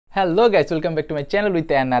Hello guys, welcome back to my channel with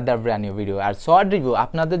another brand new video. R short review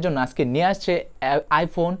আপনাদের জন্য আজকে নিয়ে আসছে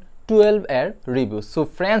আইফোন 12 এর review. So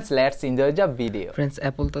friends, let's enjoy the video. Friends,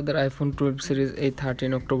 Apple তাদের iPhone 12 series এই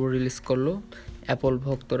 13 October release করলো। Apple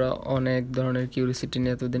ভক্তরা অনেক ধরনের কিউরিসিটি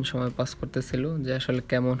নিয়ে এতদিন সময় পাস করতেছিল যে আসলে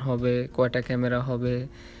কেমন হবে, কয়টা ক্যামেরা হবে,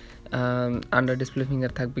 আন্ডার ডিসপ্লে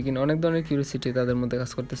ফিঙ্গার থাকবে কিনা, অনেক ধরনের কিউরিসিটি তাদের মধ্যে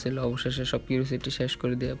কাজ করতেছিল। অবশেষে সব কিউরিসিটি শেষ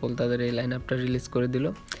করে দিয়ে অ্যাপল তাদের এই লাইন আপটা রিলিজ করে দিল,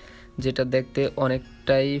 যেটা দেখতে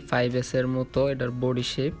অনেকটাই 5S এর মতো। এটার body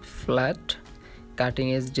shape flat, cutting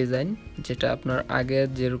edge design, যেটা আপনার আগে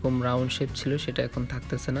যেরকম রাউন্ড শেপ ছিল সেটা এখন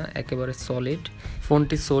থাকতেছে না, একেবারে সলিড।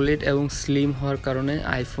 ফোনটি সলিড এবং স্লিম হওয়ার কারণে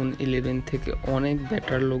আইফোন 11 থেকে অনেক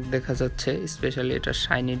বেটার লুক দেখা যাচ্ছে, স্পেশালি এটার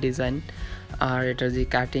শাইনি ডিজাইন আর এটার যে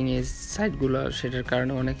কাটিং এজ সাইডগুলো সেটার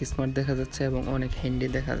কারণে অনেক স্মার্ট দেখা যাচ্ছে এবং অনেক হ্যান্ডি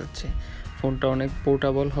দেখা যাচ্ছে। ফোনটা অনেক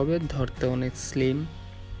পোর্টেবল হবে, ধরতে অনেক স্লিম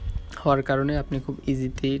হওয়ার কারণে আপনি খুব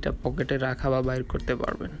ইজিতেই এটা পকেটে রাখা বা বাইর করতে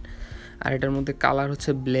পারবেন। আর এটার মধ্যে কালার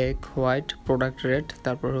হচ্ছে ব্ল্যাক, হোয়াইট, প্রোডাক্ট রেড,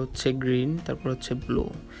 তারপর হচ্ছে গ্রিন, তারপর হচ্ছে ব্লু।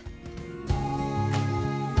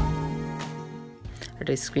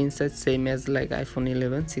 এটা screen size same as like iPhone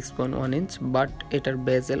 11 6.1 inch, but এটার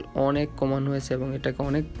বেজেল অনেক কমানো হয়েছে এবং এটাকে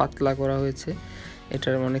অনেক পাতলা করা হয়েছে।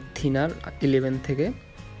 এটার অনেক থিনার 11 থেকে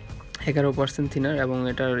 11% থিনার, এবং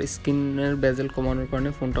এটার স্ক্রিনের বেজেল কমানোর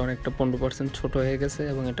কারণে ফোনটা অনেকটা 15% ছোট হয়ে গেছে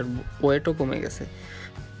এবং এটার ওয়েটও কমে গেছে।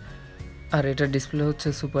 আর এটার ডিসপ্লে হচ্ছে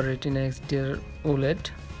super retina XDR OLED।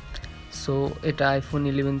 So এটা আইফোন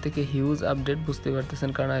 11 থেকে হিউজ আপডেট, বুঝতে পারতেছেন,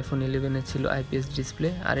 কারণ আইফোন 11 ছিল IPS ডিসপ্লে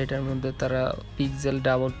আর এটার মধ্যে তারা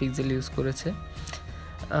ডাবল পিক্সেল ইউজ করেছে,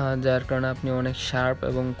 যার কারণে আপনি অনেক শার্প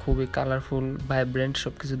এবং খুবই কালারফুল, ভাইব্রেন্ট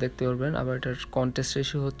সব কিছু দেখতে পারবেন। আবার এটার কন্ট্রাস্ট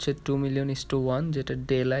রেশিও হচ্ছে 2,000:1, যেটা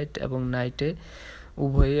ডে লাইট এবং নাইটে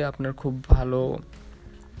উভয়ে আপনার খুব ভালো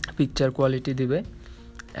পিকচার কোয়ালিটি দিবে।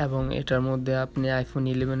 এবং এটার মধ্যে আপনি আইফোন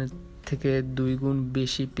 11 থেকে 2 গুণ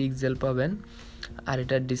বেশি পিক্সেল পাবেন। আর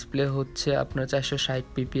এটার ডিসপ্লে হচ্ছে আপনার 460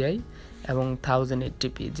 ppi এবং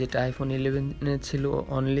 1080p, যেটা আইফোন 11 ছিল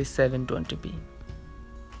অনলি 720p।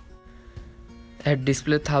 এর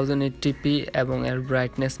ডিসপ্লে 1080p এবং এর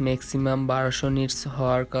ব্রাইটনেস ম্যাক্সিমাম 1200 নিটস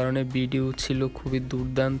হওয়ার কারণে ভিডিও ছিল খুবই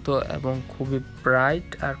দুর্দান্ত এবং খুবই ব্রাইট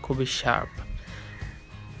আর খুবই শার্প।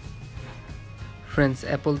 ফ্রেন্ডস,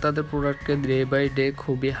 অ্যাপল তাদের প্রোডাক্টকে ডে বাই ডে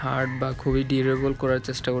খুবই হার্ড বা খুবই ডিউরেবল করার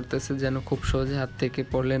চেষ্টা করতেছে, যেন খুব সহজে হাত থেকে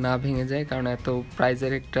পড়লে না ভেঙে যায়, কারণ এত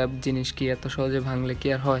প্রাইজের একটা জিনিস কি এত সহজে ভাঙলে কি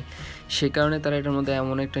আর হয়। সে কারণে তারা এটার মধ্যে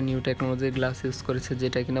এমন একটা নিউ টেকনোলজির গ্লাস ইউজ করেছে,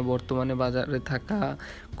 যেটা কিনা বর্তমানে বাজারে থাকা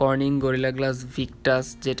কর্নিং গরিলা গ্লাস ভিক্টাস,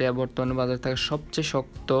 যেটা বর্তমানে বাজারে থাকা সবচেয়ে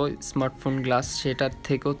শক্ত স্মার্টফোন গ্লাস, সেটার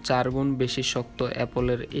থেকেও 4 গুণ বেশি শক্ত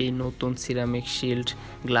অ্যাপলের এই নতুন সিরামিক শিল্ড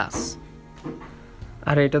গ্লাস।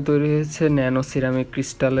 আর এটা তৈরি হয়েছে ন্যানো সিরামিক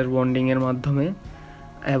ক্রিস্টালের বন্ডিংয়ের মাধ্যমে,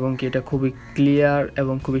 এবং কি এটা খুবই ক্লিয়ার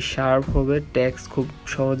এবং খুবই শার্প হবে। টেক্সট খুব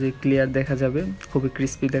সহজেই ক্লিয়ার দেখা যাবে, খুবই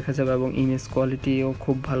ক্রিস্পি দেখা যাবে এবং ইমেজ কোয়ালিটিও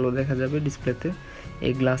খুব ভালো দেখা যাবে ডিসপ্লেতে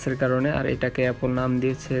এই গ্লাসের কারণে। আর এটাকে অ্যাপল নাম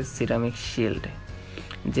দিয়েছে সিরামিক শিল্ড,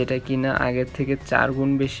 যেটা কিনা আগের থেকে 4 গুণ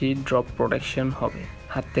বেশি ড্রপ প্রোটেকশন হবে,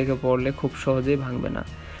 হাত থেকে পড়লে খুব সহজেই ভাঙবে না।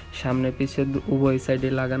 সামনে পিছে উভয় সাইডে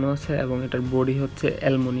লাগানো আছে এবং এটার বডি হচ্ছে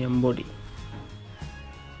অ্যালুমিনিয়াম বডি।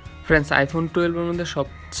 ফ্রেন্ডস, আইফোন 12 এর মধ্যে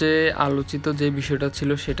সবচেয়ে আলোচিত যে বিষয়টা ছিল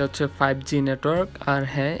সেটা হচ্ছে 5G নেটওয়ার্ক। আর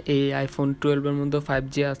হ্যাঁ, এই আইফোন 12 এর মধ্যে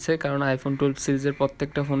 5G আছে, কারণ আইফোন 12 সিরিজের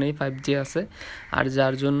প্রত্যেকটা ফোনেই 5G আছে। আর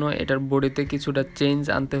যার জন্য এটার বডিতে কিছুটা চেঞ্জ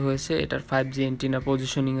আনতে হয়েছে এটার 5G এন্টিনা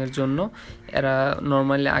পজিশনিংয়ের জন্য। এরা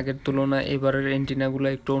নর্মালি আগের তুলনায় এবারের এন্টিনাগুলো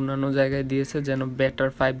একটু অন্যান্য জায়গায় দিয়েছে, যেন বেটার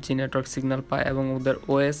 5G নেটওয়ার্ক সিগন্যাল পায়, এবং ওদের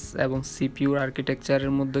OS এবং CPU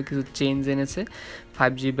আর্কিটেকচারের মধ্যে কিছু চেঞ্জ এনেছে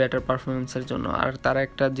 5G বেটার পারফরমেন্সের জন্য। আর তারা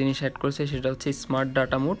একটা জিনিস অ্যাড করেছে, সেটা হচ্ছে স্মার্ট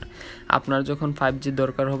ডাটা মোড। আপনার যখন 5G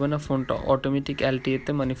দরকার হবে না, ফোনটা অটোমেটিক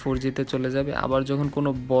LTE-তে মানে 4G-তে চলে যাবে। আবার যখন কোনো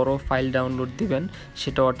বড় ফাইল ডাউনলোড দিবেন,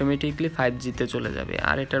 সেটা অটোমেটিকলি 5G-তে চলে যাবে।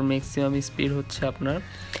 আর এটার ম্যাক্সিমাম স্পিড হচ্ছে আপনার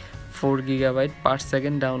 4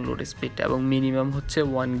 GB/s ডাউনলোড স্পিড এবং মিনিমাম হচ্ছে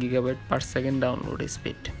 1 GB/s ডাউনলোড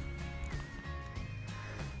স্পিড।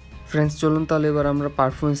 ফ্রেন্ডস, চলুন তাহলে এবার আমরা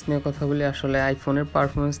পারফরমেন্স নিয়ে কথা বলি। আসলে আইফোনের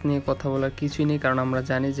পারফরমেন্স নিয়ে কথা বলার কিছুই নেই, কারণ আমরা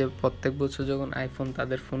জানি যে প্রত্যেক বছর যখন আইফোন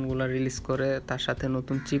তাদের ফোনগুলো রিলিজ করে, তার সাথে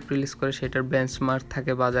নতুন চিপ রিলিজ করে, সেটার বেঞ্চমার্ক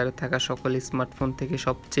থাকে বাজারে থাকা সকল স্মার্টফোন থেকে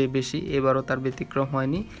সবচেয়ে বেশি। এবারও তার ব্যতিক্রম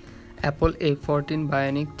হয়নি। Apple A14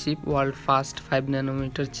 bionic chip, world first 5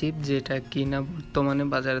 nanometre chip, যেটা কিনা বর্তমানে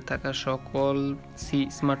বাজারে থাকা সকল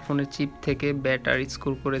স্মার্টফোনের চিপ থেকে বেটার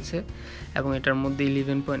স্কোর করেছে, এবং এটার মধ্যে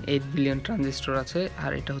 11.8 বিলিয়ন ট্রানজিস্টর আছে।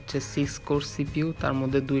 আর এটা হচ্ছে 6 কোর CPU, তার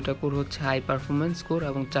মধ্যে 2টা কোর হচ্ছে হাই পারফরমেন্স কোর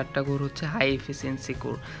এবং 4টা কোর হচ্ছে হাই এফিসিয়েন্সি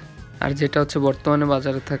কোর। আর যেটা হচ্ছে বর্তমানে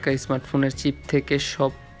বাজারে থাকা স্মার্টফোনের চিপ থেকে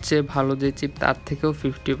সবচেয়ে ভালো যে চিপ, তার থেকেও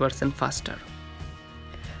 50% ফাস্টার।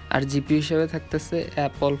 আর জিপিইউ হিসেবে থাকতেছে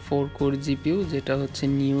অ্যাপল 4 কোর জিপিইউ, যেটা হচ্ছে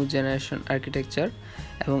নিউ জেনারেশন আর্কিটেকচার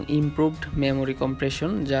এবং ইমপ্রুভড মেমোরি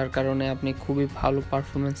কম্প্রেশন, যার কারণে আপনি খুবই ভালো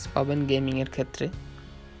পারফরমেন্স পাবেন গেমিংয়ের ক্ষেত্রে।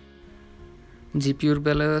 জিপিইউর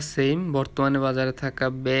বেলায়ও সেম, বর্তমানে বাজারে থাকা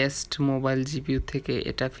বেস্ট মোবাইল জিপিইউ থেকে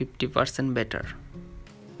এটা 50% বেটার।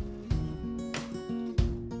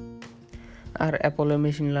 আর অ্যাপলের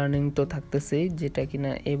মেশিন লার্নিং তো থাকতেছেই, যেটা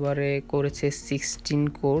কিনা এবারে করেছে 16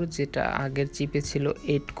 কোর, যেটা আগের চিপে ছিল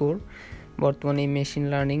 8 কোর। বর্তমানে machine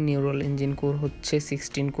learning neural engine core হচ্ছে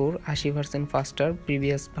 16 কোর, 80% ফাস্টার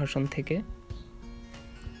প্রিভিয়াস ভার্সন থেকে।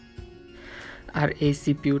 আর এই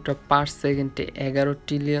সিপিইউটা পার সেকেন্ডে 11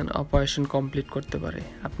 ট্রিলিয়ন অপারেশন কমপ্লিট করতে পারে।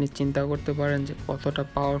 আপনি চিন্তা করতে পারেন যে কতটা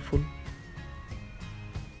পাওয়ারফুল।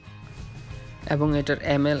 এবং এটার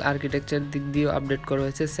এমএল আর্কিটেকচার দিক দিয়েও আপডেট করা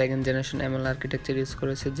হয়েছে, second generation ML architecture use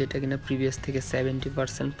করেছে, যেটা কিনা প্রিভিয়াস থেকে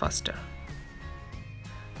 70% ফাস্টার।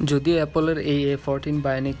 যদিও অ্যাপলের এই A14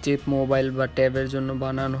 বায়োনিক চিপ মোবাইল বা ট্যাবের জন্য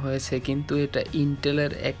বানানো হয়েছে, কিন্তু এটা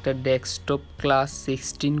ইন্টেলের একটা ডেস্কটপ ক্লাস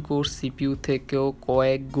 16 কোর সিপিইউ থেকেও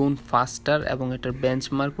কয়েক গুণ ফাস্টার এবং এটার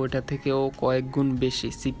বেঞ্চমার্ক ওইটা থেকেও কয়েক গুণ বেশি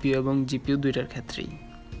সিপিইউ এবং জিপিইউ দুইটার ক্ষেত্রেই।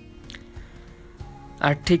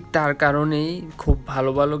 আর ঠিক তার কারণেই খুব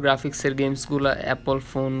ভালো ভালো গ্রাফিক্সের গেমসগুলো অ্যাপল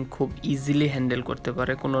ফোন খুব ইজিলি হ্যান্ডেল করতে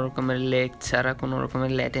পারে, কোনো রকমের লেগ ছাড়া, কোনো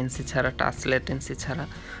রকমের ল্যাটেন্সি ছাড়া, টাচ ল্যাটেন্সি ছাড়া।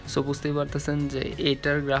 সো বুঝতেই পারতেছেন যে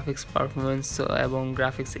এটার গ্রাফিক্স পারফরমেন্স এবং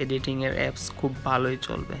গ্রাফিক্স এডিটিংয়ের অ্যাপস খুব ভালোই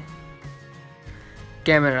চলবে।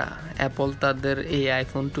 ক্যামেরা, অ্যাপল তাদের এই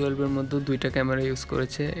আইফোন 12-এর মধ্যে দুইটা ক্যামেরা ইউজ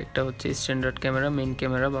করেছে। একটা হচ্ছে স্ট্যান্ডার্ড ক্যামেরা, মেইন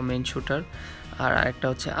ক্যামেরা বা মেইন শুটার, আর একটা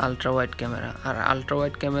হচ্ছে আলট্রাওয়াইড ক্যামেরা। আর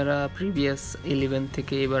আলট্রাওয়াইড ক্যামেরা প্রিভিয়াস 11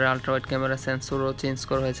 থেকে এবারে আলট্রাওয়াইড ক্যামেরা সেন্সরও চেঞ্জ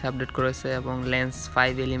করা হয়েছে, আপডেট করা হয়েছে এবং লেন্স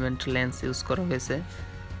 5 এলিমেন্ট লেন্স ইউজ করা হয়েছে।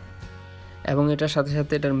 এবং এটার সাথে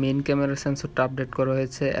সাথে এটার মেইন ক্যামেরা সেন্সরটা আপডেট করা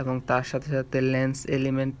হয়েছে এবং তার সাথে সাথে লেন্স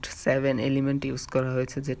এলিমেন্ট 7 এলিমেন্ট ইউজ করা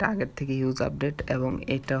হয়েছে, যেটা আগের থেকে ইউজ আপডেট। এবং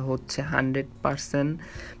এটা হচ্ছে 100%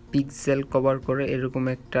 পিক্সেল কভার করে এরকম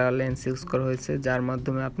একটা লেন্স ইউজ করা হয়েছে, যার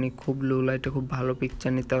মাধ্যমে আপনি খুব লো লাইটে খুব ভালো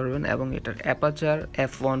পিকচার নিতে পারবেন। এবং এটার অ্যাপারচার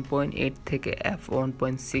f1.8 থেকে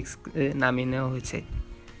f1.6 নামিয়ে নেওয়া হয়েছে।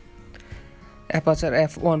 অ্যাপারচার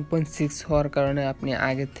f1.6 হওয়ার কারণে আপনি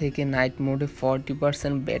আগে থেকে নাইট মোডে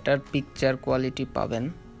 40% বেটার পিকচার কোয়ালিটি পাবেন।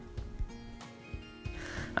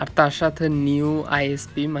 আর তার সাথে নিউ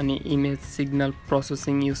আইএসপি মানে ইমেজ সিগন্যাল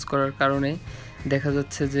প্রসেসিং ইউজ করার কারণে দেখা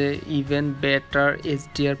যাচ্ছে যে even better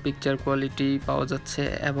HDR picture quality পাওয়া যাচ্ছে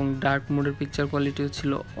এবং ডার্ক মোডের পিকচার কোয়ালিটিও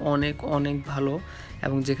ছিল অনেক অনেক ভালো।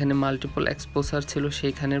 এবং যেখানে মাল্টিপল এক্সপোজার ছিল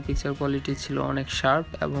সেইখানের পিকচার কোয়ালিটি ছিল অনেক শার্প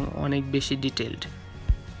এবং অনেক বেশি ডিটেইলড।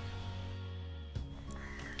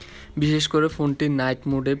 বিশেষ করে ফোনটির নাইট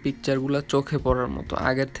মোডে পিকচারগুলো চোখে পড়ার মতো,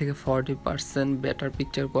 আগের থেকে 40% বেটার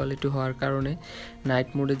পিকচার কোয়ালিটি হওয়ার কারণে নাইট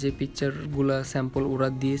মোডে যে পিকচারগুলো স্যাম্পল ওরা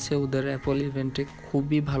দিয়েছে ওদের অ্যাপল ইভেন্টে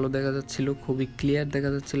খুবই ভালো দেখা যাচ্ছিল, খুবই ক্লিয়ার দেখা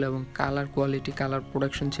যাচ্ছিল এবং কালার কোয়ালিটি, কালার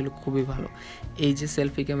প্রোডাকশন ছিল খুবই ভালো। এই যে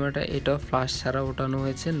সেলফি ক্যামেরাটা, এটাও ফ্ল্যাশ ছাড়া ওঠানো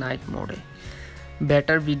হয়েছে নাইট মোডে।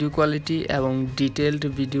 বেটার ভিডিও কোয়ালিটি এবং ডিটেলড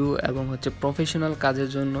ভিডিও এবং হচ্ছে প্রফেশনাল কাজের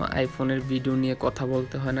জন্য আইফোনের ভিডিও নিয়ে কথা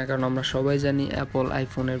বলতে হয় না, কারণ আমরা সবাই জানি অ্যাপল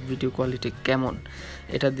আইফোনের ভিডিও কোয়ালিটি কেমন।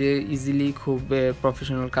 এটা দিয়ে ইজিলি খুব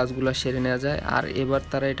প্রফেশনাল কাজগুলো সেরে নেওয়া যায়। আর এবার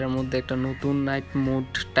তারা এটার মধ্যে একটা নতুন night mode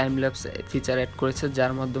time lapse feature add করেছে,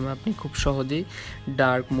 যার মাধ্যমে আপনি খুব সহজেই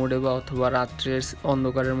ডার্ক মোডে বা অথবা রাত্রের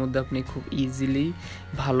অন্ধকারের মধ্যে আপনি খুব ইজিলি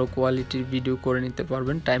ভালো কোয়ালিটির ভিডিও করে নিতে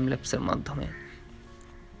পারবেন টাইম ল্যাপসের মাধ্যমে।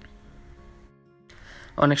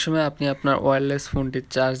 অনেক সময় আপনি আপনার ওয়্যারলেস ফোনটি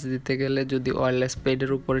চার্জ দিতে গেলে যদি ওয়্যারলেস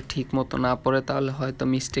প্যাডের উপরে ঠিক মতো না পড়ে তাহলে হয়তো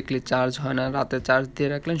মিস্টেকলি চার্জ হয় না। রাতে চার্জ দিয়ে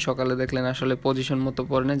রাখলেন, সকালে দেখলেন আসলে পজিশন মতো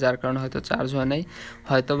পড়ে নেই, যার কারণে হয়তো চার্জ হয় নাই,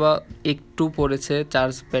 হয়তো বা একটু পড়েছে,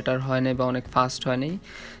 চার্জ বেটার হয় নাই বা অনেক ফাস্ট হয় নাই।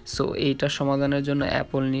 সো এইটার সমাধানের জন্য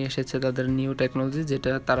অ্যাপল নিয়ে এসেছে তাদের নিউ টেকনোলজি,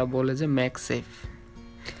 যেটা তারা বলে যে ম্যাগসেফ।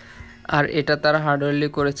 আর এটা তারা হার্ডওয়্যারলি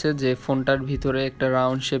করেছে যে ফোনটার ভিতরে একটা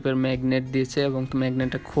রাউন্ড শেপের ম্যাগনেট দিয়েছে এবং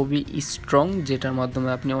ম্যাগনেটটা খুবই স্ট্রং, যেটার মাধ্যমে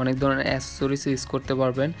আপনি অনেক ধরনের অ্যাক্সেসরিজ ইউজ করতে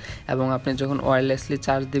পারবেন। এবং আপনি যখন ওয়্যারলেসলি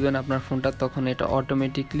চার্জ দিবেন আপনার ফোনটা, তখন এটা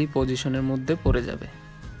অটোমেটিকলি পজিশনের মধ্যে পড়ে যাবে।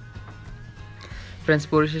 ফ্রেন্ডস,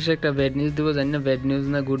 পরিশেষে একটা ব্যাড নিউজ দেবো, জানি না ব্যাড নিউজ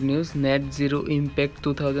না good news. Net zero impact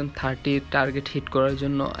 2030 target hit করার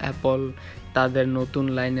জন্য অ্যাপল তাদের নতুন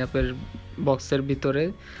লাইন আপের বক্সের ভিতরে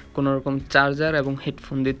কোনো রকম চার্জার এবং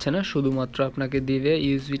হেডফোন দিচ্ছে না, শুধুমাত্র আপনাকে দিবে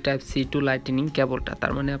USB type C two lightning কেবলটা।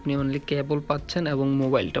 তার মানে আপনি অনলি কেবল পাচ্ছেন এবং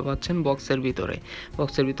মোবাইলটা পাচ্ছেন বক্সের ভিতরে।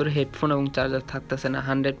 বক্সের ভিতরে হেডফোন এবং চার্জার থাকতেছে না।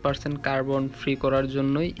 100% কার্বন ফ্রি করার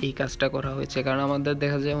জন্যই এই কাজটা করা হয়েছে, কারণ আমাদের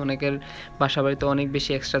দেখা যায় অনেকের বাসা বাড়িতে অনেক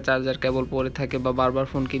বেশি এক্সট্রা চার্জার কেবল পড়ে থাকে বা বারবার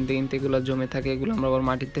ফোন কিনতে কিনতে এগুলো জমে থাকে, এগুলো আমরা আবার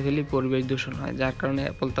মাটিতে ফেলি, পরিবেশ দূষণ হয়। যার কারণে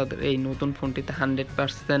অ্যাপল তাদের এই নতুন ফোনটিতে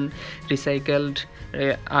 100% recycled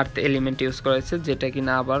earth element use use করাইছে, যেটা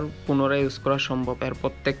কিনা আবার পুনরায় ইউজ করা সম্ভব আর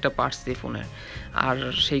প্রত্যেকটা পার্টসই ফোনের। আর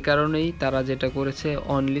সেই কারণেই তারা যেটা করেছে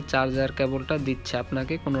অনলি চার্জার কেবলটা দিচ্ছে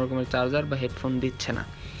আপনাকে, কোনো রকমের চার্জার বা হেডফোন দিচ্ছে না।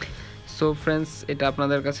 সো ফ্রেন্ডস, এটা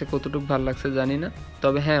আপনাদের কাছে কতটুকু ভালো লাগছে জানি না,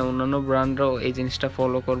 তবে হ্যাঁ অন্যান্য ব্র্যান্ডরাও এই জিনিসটা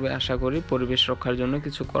ফলো করবে আশা করি। পরিবেশ রক্ষার জন্য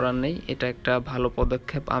কিছু করার নেই, এটা একটা ভালো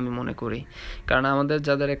পদক্ষেপ আমি মনে করি। কারণ আমাদের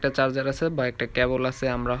যাদের একটা চার্জার আছে বা একটা কেবল আছে,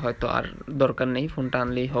 আমরা হয়তো আর দরকার নেই, ফোনটা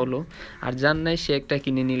আনলেই হলো, আর যার নাই সে একটা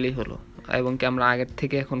কিনে নিলেই হলো। এবং কি আমরা আগের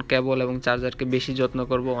থেকে এখন কেবল এবং চার্জারকে বেশি যত্ন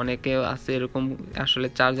করব। অনেকে আছে এরকম আসলে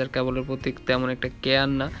চার্জার কেবলের প্রতি তেমন একটা কেয়ার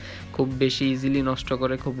না, খুব বেশি ইজিলি নষ্ট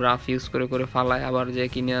করে, খুব রাফ ইউজ করে ফালায়, আবার যে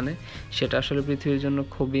কিনে আনে, সেটা আসলে পৃথিবীর জন্য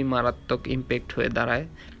খুবই মারাত্মক ইম্প্যাক্ট হয়ে দাঁড়ায়।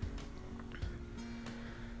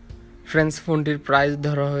 ফ্রেন্ডস, ফোনটির প্রাইস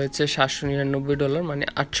ধরা হয়েছে $799 মানে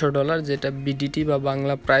 $800, যেটা বিডিটি বা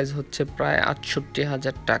বাংলা প্রাইস হচ্ছে প্রায়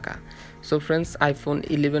 ৬৮,০০০ টাকা। সো ফ্রেন্ডস, আইফোন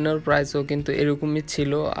 11-এর প্রাইসও কিন্তু এরকমই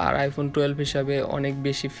ছিল, আর আইফোন 12 হিসাবে অনেক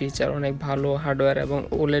বেশি ফিচার, অনেক ভালো হার্ডওয়্যার এবং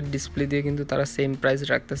ওলেড ডিসপ্লে দিয়ে কিন্তু তারা সেম প্রাইস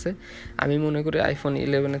রাখতেছে। আমি মনে করি আইফোন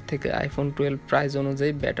 11-এর থেকে আইফোন 12 প্রাইস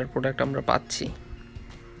অনুযায়ী বেটার প্রোডাক্ট আমরা পাচ্ছি।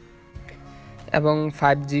 এবং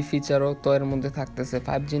 5G ফিচারও তো এর মধ্যে থাকতেছে,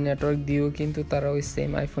 5G নেটওয়ার্ক দিয়েও কিন্তু তারা ওই সেম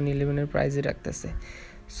আইফোন 11-এর প্রাইসই রাখতেছে।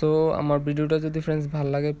 সো আমার ভিডিওটা যদি ফ্রেন্ডস ভালো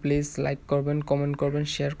লাগে প্লিজ লাইক করবেন, কমেন্ট করবেন,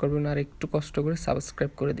 শেয়ার করবেন, আর একটু কষ্ট করে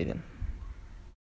সাবস্ক্রাইব করে দিবেন।